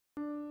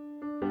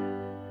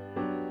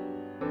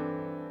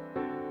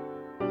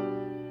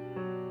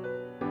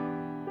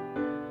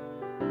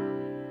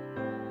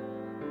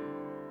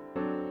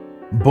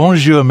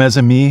Bonjour mes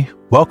amis,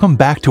 welcome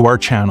back to our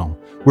channel,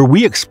 where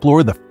we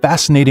explore the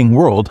fascinating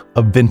world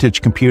of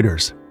vintage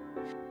computers.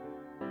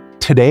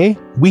 Today,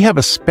 we have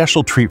a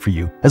special treat for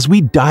you as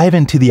we dive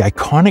into the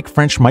iconic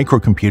French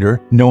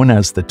microcomputer known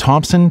as the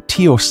Thomson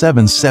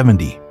TO7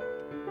 70.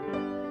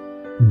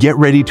 Get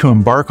ready to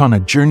embark on a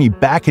journey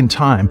back in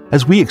time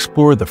as we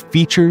explore the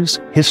features,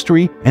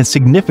 history, and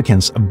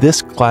significance of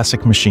this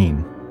classic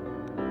machine.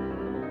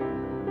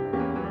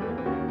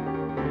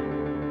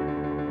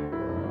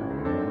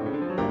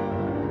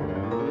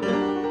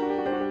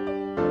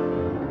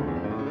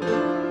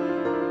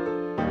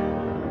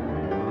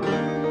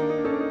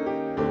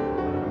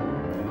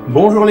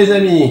 Bonjour les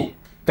amis!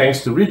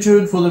 Thanks to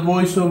Richard for the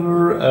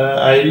voiceover.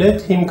 I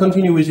let him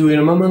continue with you in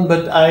a moment,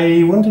 but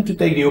I wanted to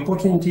take the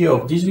opportunity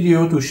of this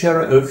video to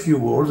share a few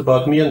words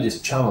about me and this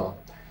channel.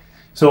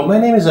 So, my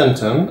name is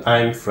Anton,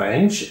 I'm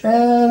French,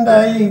 and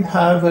I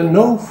have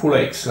no full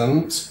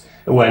accent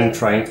when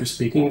trying to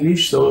speak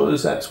English, so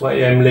that's why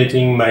I'm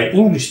letting my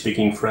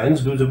English-speaking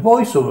friends do the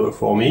voiceover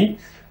for me,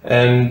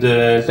 and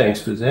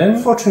thanks to them.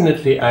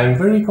 Fortunately, I'm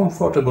very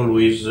comfortable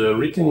with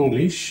written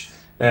English.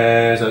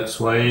 That's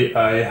why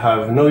I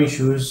have no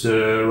issues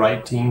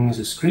writing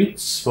the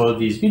scripts for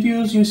these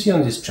videos you see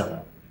on this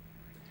channel.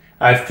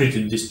 I've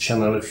created this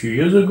channel a few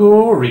years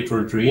ago,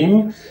 Retro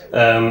Dream.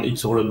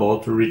 It's all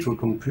about retro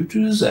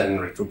computers and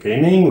retro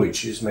gaming,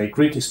 which is my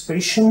greatest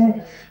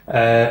passion.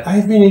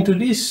 I've been into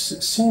this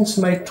since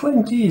my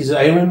 20s.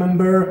 I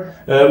remember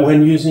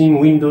when using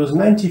Windows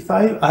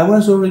 95, I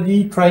was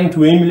already trying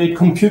to emulate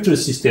computer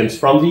systems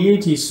from the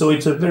 80s, so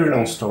it's a very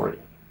long story.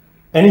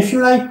 And if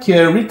you like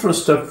retro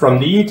stuff from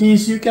the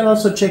 80s, you can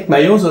also check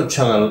my other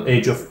channel,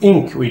 Age of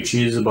Ink, which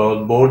is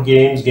about board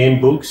games, game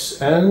books,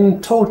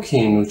 and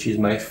Tolkien, which is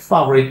my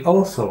favorite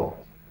author.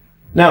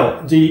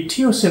 Now, the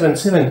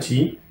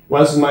TO770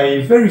 was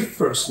my very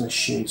first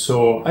machine,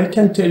 so I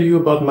can tell you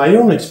about my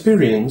own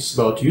experience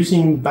about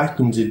using back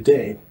in the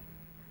day.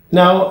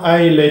 Now,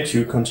 I let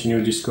you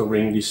continue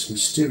discovering this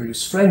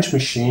mysterious French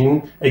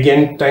machine.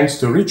 Again, thanks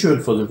to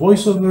Richard for the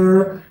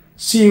voiceover.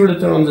 See you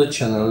later on the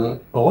channel.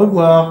 Au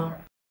revoir!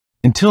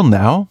 Until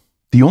now,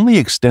 the only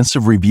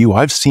extensive review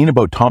I've seen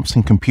about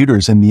Thomson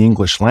computers in the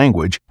English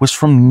language was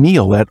from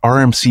Neil at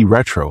RMC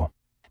Retro.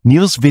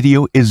 Neil's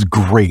video is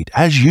great,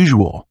 as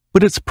usual,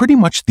 but it's pretty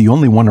much the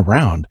only one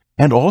around.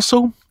 And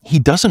also, he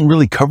doesn't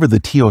really cover the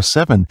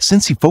TO7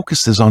 since he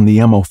focuses on the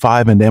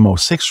MO5 and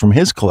MO6 from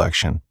his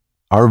collection.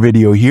 Our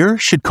video here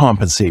should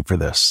compensate for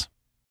this.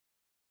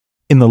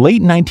 In the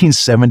late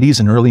 1970s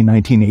and early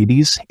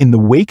 1980s, in the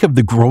wake of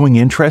the growing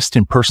interest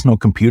in personal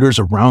computers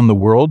around the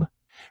world,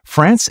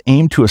 France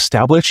aimed to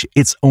establish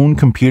its own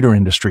computer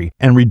industry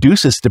and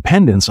reduce its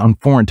dependence on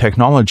foreign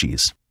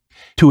technologies.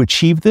 To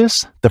achieve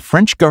this, the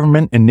French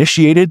government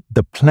initiated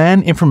the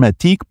Plan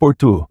Informatique pour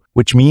tous,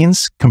 which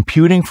means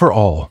computing for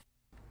all.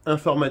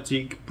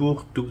 Informatique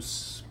pour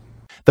tous.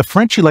 The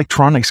French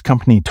electronics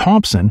company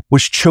Thomson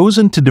was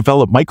chosen to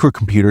develop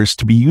microcomputers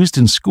to be used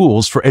in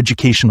schools for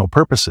educational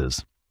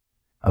purposes.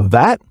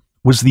 That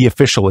was the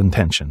official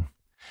intention.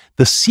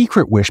 The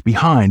secret wish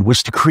behind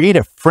was to create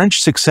a French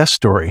success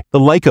story, the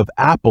like of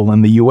Apple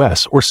in the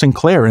US or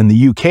Sinclair in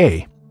the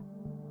UK.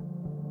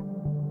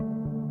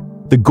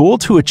 The goal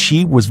to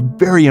achieve was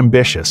very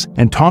ambitious,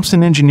 and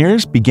Thomson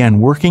engineers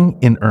began working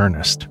in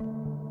earnest.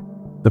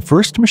 The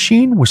first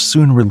machine was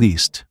soon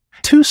released.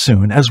 Too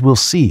soon, as we'll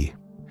see.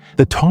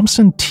 The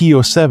Thomson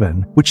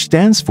TO7, which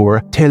stands for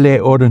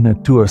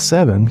Téléordinateur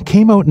 7,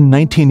 came out in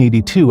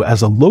 1982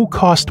 as a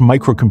low-cost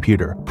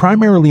microcomputer,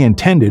 primarily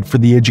intended for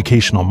the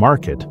educational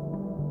market.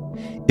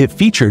 It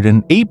featured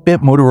an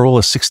 8-bit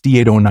Motorola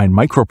 6809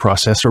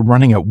 microprocessor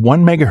running at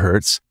 1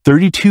 MHz,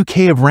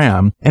 32K of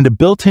RAM, and a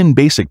built-in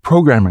basic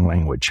programming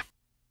language.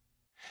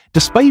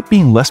 Despite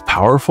being less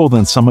powerful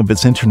than some of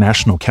its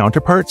international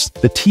counterparts,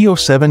 the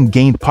TO7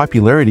 gained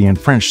popularity in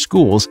French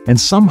schools and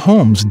some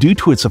homes due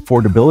to its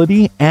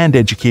affordability and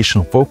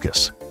educational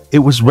focus. It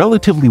was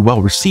relatively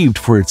well received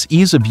for its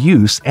ease of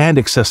use and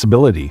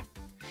accessibility.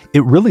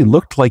 It really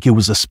looked like it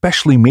was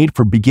especially made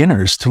for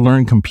beginners to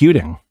learn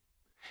computing.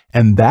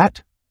 And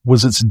that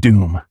was its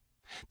doom.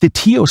 The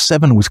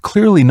TO7 was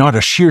clearly not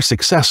a sheer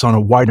success on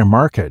a wider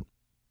market.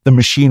 The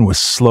machine was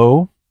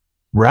slow,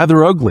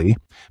 rather ugly,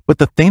 but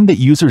the thing that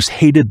users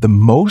hated the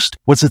most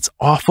was its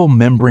awful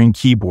membrane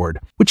keyboard,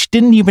 which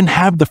didn't even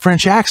have the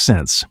French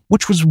accents,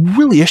 which was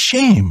really a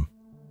shame.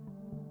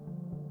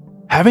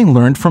 Having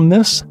learned from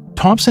this,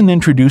 Thomson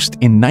introduced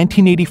in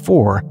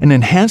 1984 an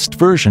enhanced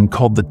version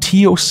called the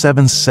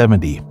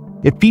TO770.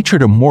 It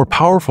featured a more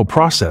powerful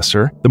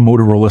processor, the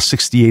Motorola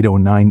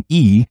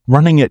 6809E,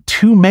 running at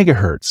 2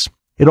 MHz.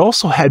 It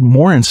also had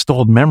more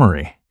installed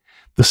memory.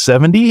 The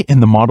 70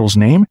 in the model's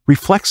name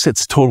reflects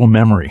its total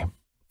memory.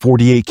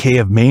 48K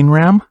of main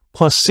RAM,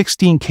 plus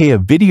 16K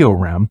of video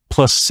RAM,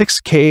 plus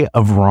 6K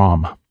of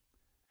ROM.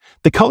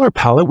 The color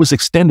palette was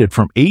extended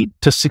from 8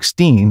 to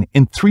 16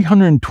 in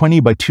 320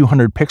 by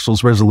 200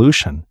 pixels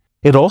resolution.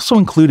 It also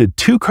included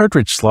 2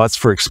 cartridge slots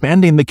for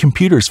expanding the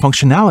computer's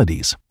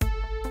functionalities.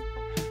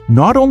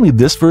 Not only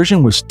this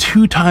version was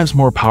 2 times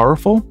more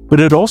powerful,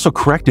 but it also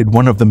corrected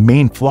one of the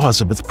main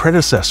flaws of its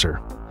predecessor.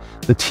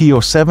 The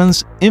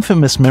TO7's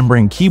infamous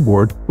membrane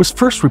keyboard was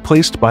first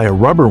replaced by a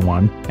rubber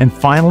one, and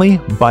finally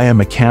by a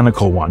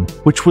mechanical one,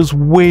 which was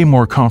way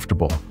more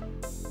comfortable.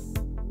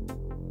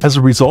 As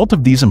a result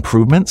of these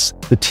improvements,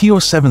 the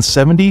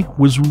TO770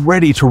 was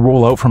ready to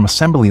roll out from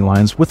assembly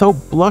lines without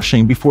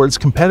blushing before its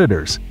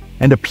competitors,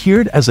 and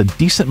appeared as a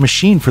decent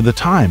machine for the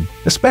time,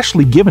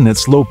 especially given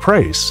its low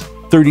price,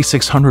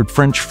 3,600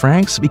 French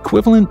francs,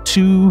 equivalent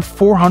to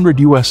 $400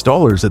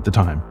 US at the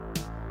time.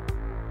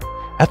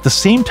 At the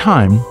same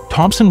time,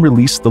 Thomson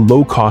released the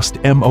low-cost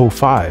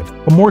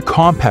M05, a more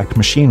compact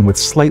machine with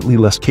slightly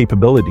less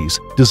capabilities,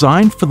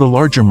 designed for the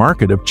larger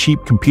market of cheap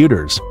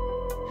computers.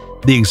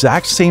 The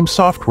exact same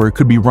software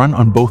could be run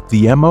on both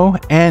the MO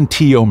and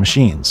TO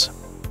machines.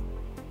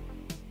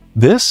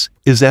 This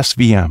is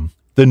SVM,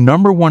 the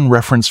 #1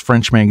 reference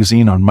French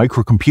magazine on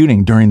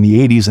microcomputing during the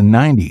 80s and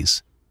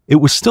 90s. It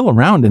was still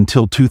around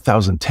until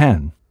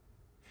 2010.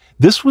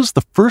 This was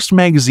the first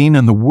magazine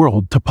in the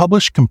world to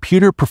publish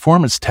computer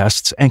performance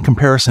tests and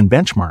comparison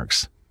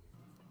benchmarks.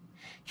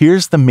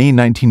 Here's the May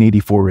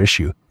 1984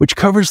 issue, which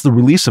covers the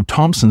release of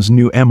Thomson's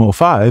new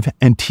M05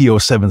 and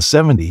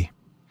TO770.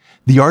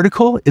 The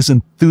article is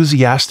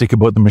enthusiastic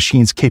about the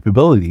machine's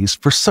capabilities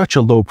for such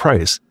a low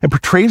price and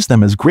portrays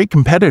them as great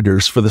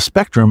competitors for the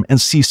Spectrum and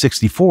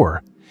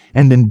C64.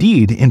 And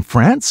indeed, in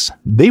France,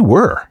 they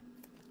were.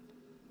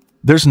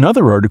 There's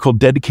another article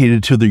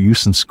dedicated to their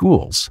use in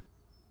schools.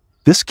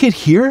 This kid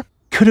here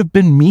could have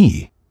been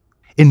me.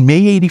 In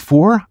May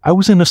 '84, I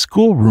was in a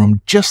schoolroom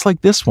just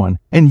like this one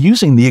and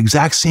using the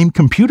exact same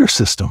computer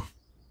system.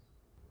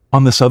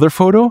 On this other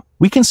photo,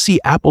 we can see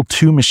Apple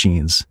II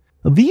machines.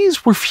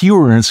 These were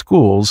fewer in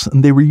schools,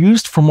 and they were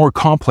used for more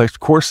complex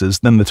courses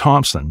than the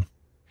Thomson.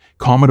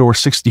 Commodore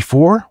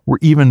 64 were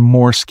even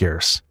more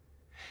scarce.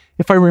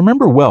 If I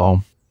remember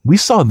well, we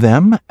saw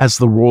them as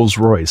the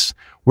Rolls-Royce,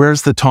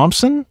 whereas the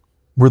Thomson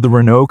were the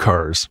Renault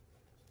cars.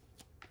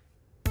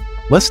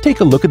 Let's take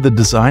a look at the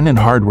design and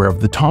hardware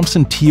of the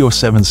Thomson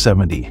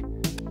TO770.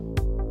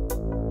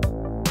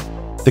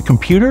 The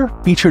computer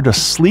featured a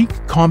sleek,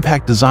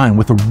 compact design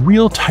with a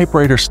real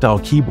typewriter-style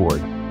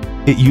keyboard.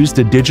 It used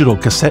a digital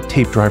cassette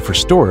tape drive for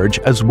storage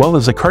as well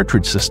as a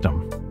cartridge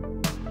system.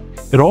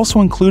 It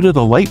also included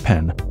a light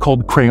pen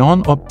called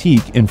crayon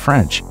optique in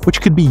French, which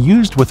could be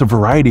used with a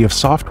variety of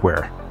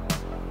software.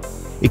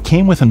 It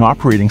came with an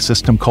operating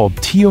system called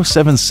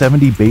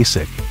TO770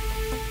 Basic.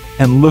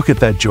 And look at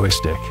that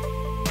joystick.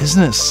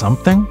 Isn't it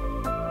something?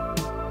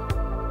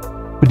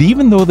 But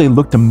even though they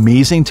looked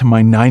amazing to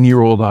my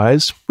 9-year-old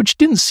eyes, which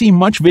didn't see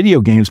much video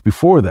games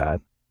before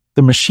that,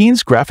 the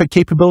machine's graphic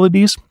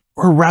capabilities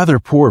were rather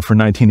poor for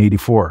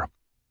 1984.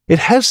 It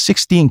has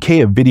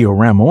 16K of video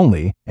RAM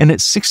only, and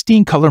its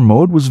 16-color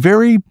mode was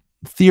very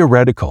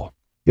theoretical.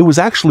 It was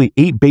actually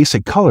 8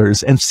 basic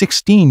colors and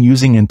 16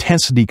 using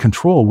intensity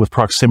control with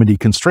proximity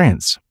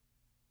constraints.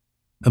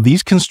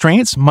 These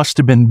constraints must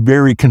have been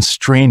very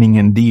constraining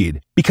indeed,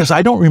 because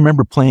I don't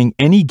remember playing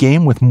any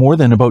game with more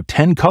than about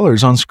 10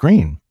 colors on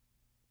screen.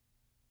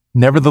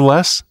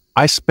 Nevertheless,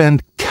 I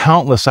spent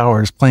countless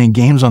hours playing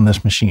games on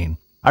this machine.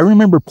 I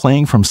remember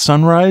playing from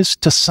sunrise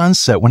to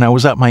sunset when I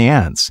was at my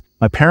aunt's.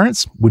 My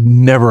parents would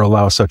never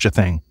allow such a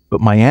thing, but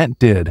my aunt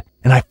did,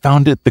 and I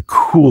found it the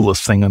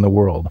coolest thing in the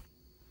world.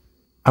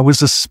 I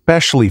was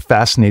especially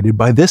fascinated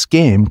by this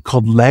game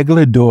called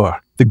L'Aigle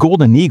d'Or, the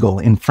Golden Eagle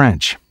in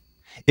French.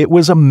 It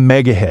was a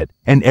mega hit,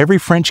 and every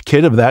French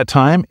kid of that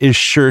time is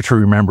sure to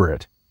remember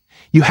it.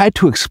 You had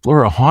to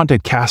explore a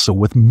haunted castle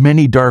with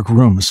many dark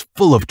rooms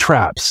full of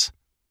traps.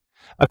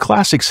 A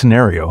classic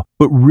scenario,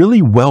 but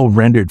really well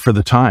rendered for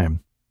the time.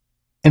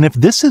 And if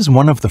this is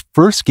one of the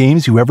first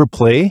games you ever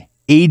play,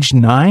 age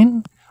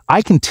 9,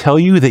 I can tell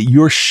you that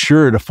you're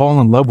sure to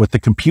fall in love with the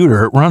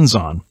computer it runs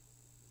on.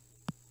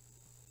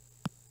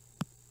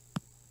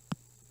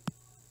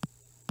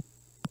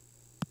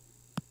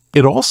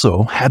 It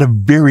also had a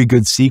very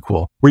good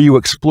sequel, where you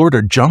explored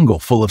a jungle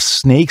full of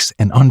snakes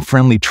and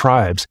unfriendly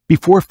tribes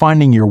before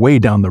finding your way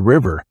down the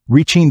river,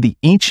 reaching the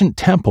ancient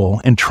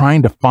temple and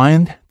trying to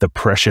find the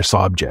precious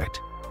object.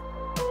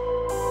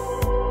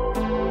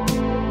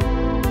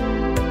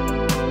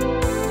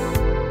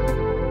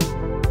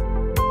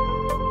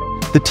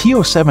 The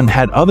TO7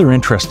 had other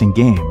interesting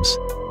games.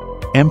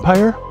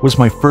 Empire was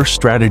my first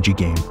strategy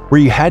game,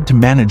 where you had to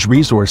manage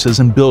resources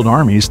and build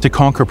armies to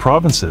conquer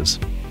provinces.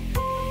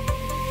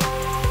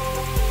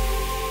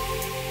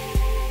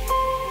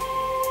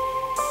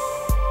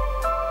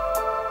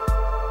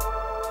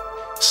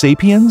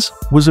 Sapiens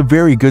was a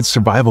very good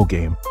survival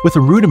game, with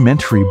a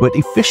rudimentary but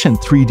efficient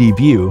 3D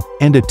view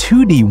and a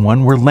 2D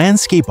one where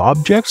landscape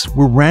objects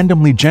were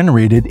randomly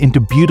generated into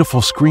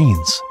beautiful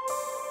screens.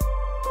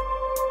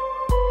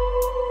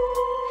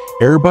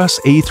 Airbus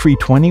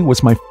A320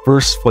 was my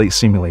first flight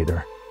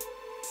simulator.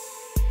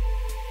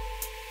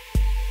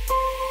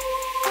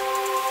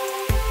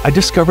 I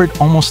discovered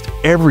almost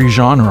every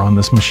genre on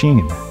this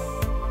machine.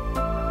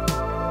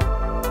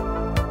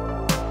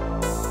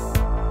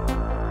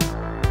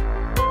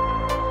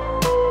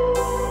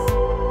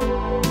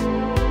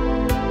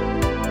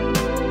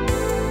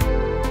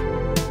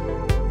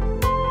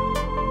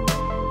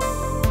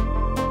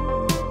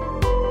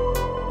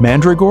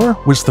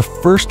 Mandragore was the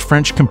first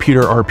French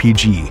computer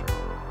RPG,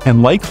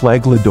 and like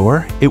L'Aigle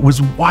d'Or, it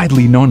was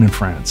widely known in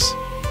France.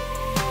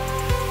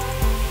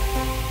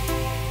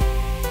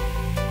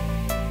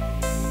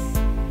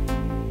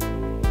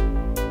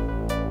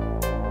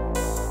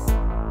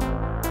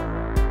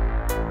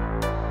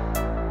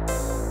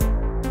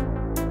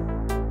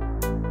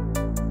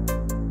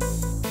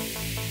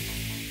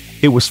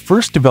 It was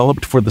first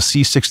developed for the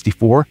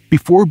C64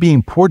 before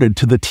being ported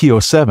to the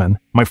TO7,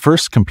 my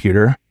first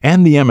computer,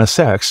 and the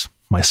MSX,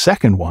 my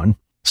second one,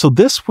 so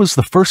this was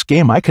the first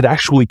game I could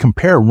actually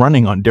compare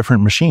running on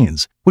different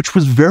machines, which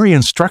was very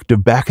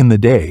instructive back in the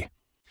day.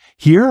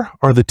 Here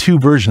are the two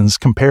versions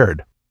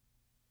compared.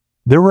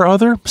 There were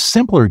other,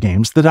 simpler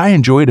games that I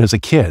enjoyed as a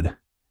kid.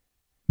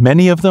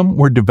 Many of them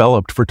were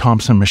developed for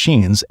Thomson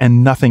machines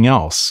and nothing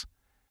else.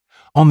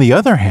 On the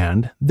other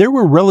hand, there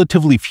were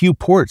relatively few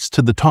ports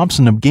to the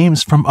Thomson of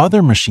games from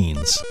other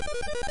machines.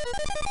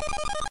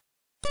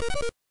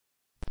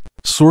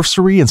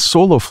 Sorcery and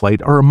Solo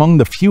Flight are among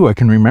the few I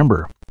can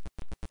remember.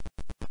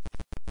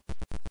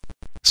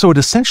 So it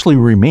essentially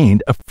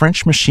remained a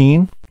French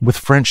machine with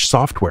French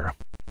software.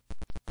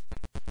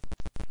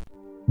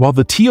 While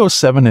the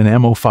TO7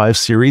 and MO5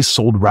 series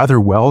sold rather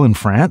well in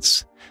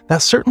France,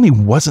 that certainly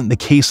wasn't the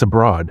case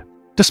abroad,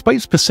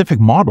 despite specific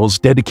models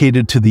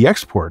dedicated to the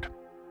export.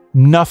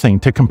 Nothing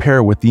to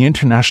compare with the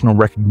international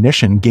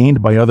recognition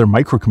gained by other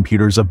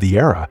microcomputers of the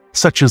era,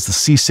 such as the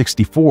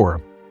C64,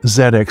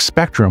 ZX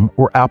Spectrum,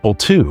 or Apple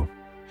II.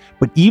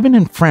 But even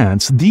in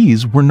France,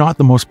 these were not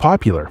the most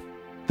popular.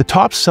 The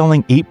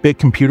top-selling 8-bit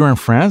computer in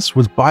France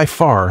was by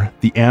far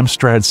the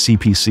Amstrad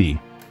CPC.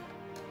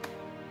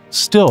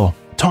 Still,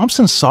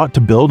 Thomson sought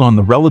to build on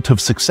the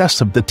relative success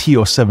of the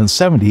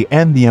TO770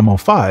 and the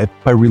MO5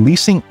 by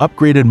releasing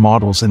upgraded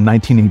models in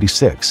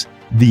 1986,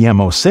 the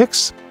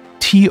MO6,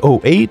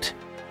 TO8,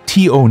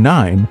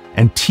 TO9,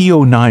 and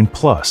TO9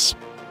 Plus.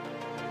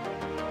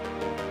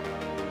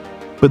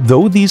 But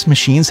though these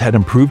machines had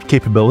improved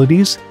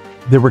capabilities,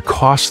 they were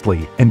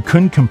costly and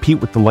couldn't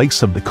compete with the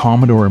likes of the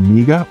Commodore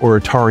Amiga or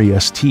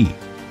Atari ST.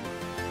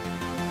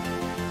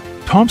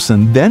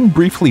 Thomson then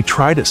briefly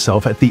tried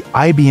itself at the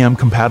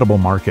IBM-compatible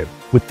market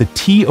with the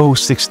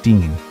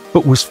TO16,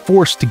 but was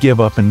forced to give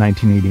up in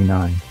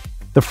 1989.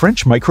 The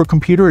French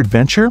microcomputer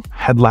adventure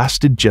had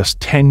lasted just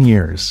 10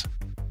 years.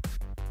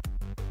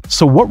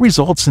 So what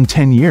results in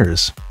 10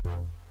 years?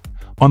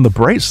 On the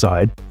bright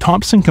side,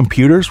 Thomson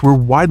computers were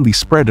widely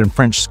spread in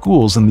French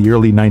schools in the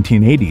early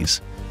 1980s.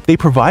 They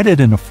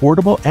provided an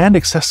affordable and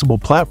accessible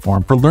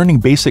platform for learning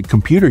basic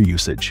computer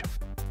usage.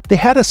 They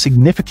had a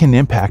significant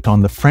impact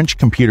on the French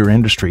computer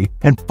industry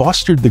and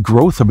fostered the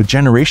growth of a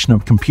generation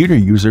of computer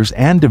users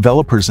and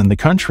developers in the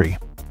country.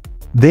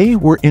 They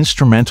were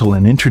instrumental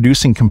in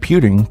introducing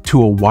computing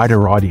to a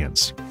wider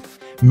audience.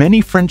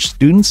 Many French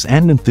students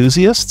and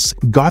enthusiasts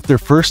got their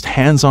first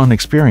hands-on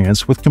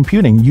experience with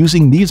computing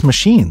using these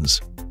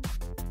machines.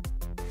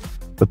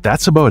 But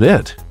that's about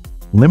it.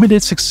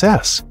 Limited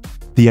success.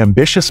 The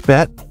ambitious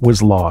bet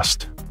was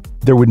lost.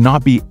 There would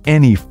not be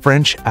any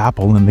French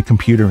Apple in the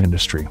computer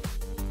industry.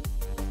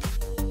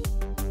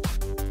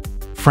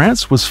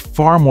 France was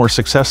far more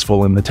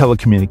successful in the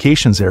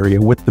telecommunications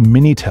area with the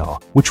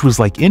Minitel, which was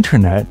like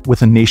internet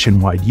with a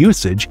nationwide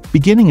usage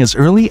beginning as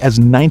early as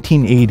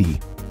 1980.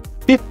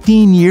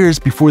 15 years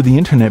before the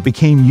internet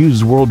became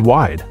used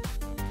worldwide.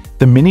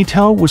 The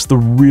Minitel was the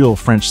real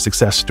French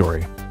success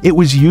story. It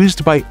was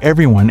used by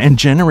everyone and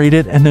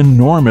generated an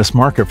enormous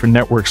market for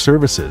network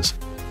services.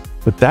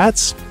 But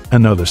that's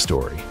another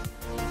story.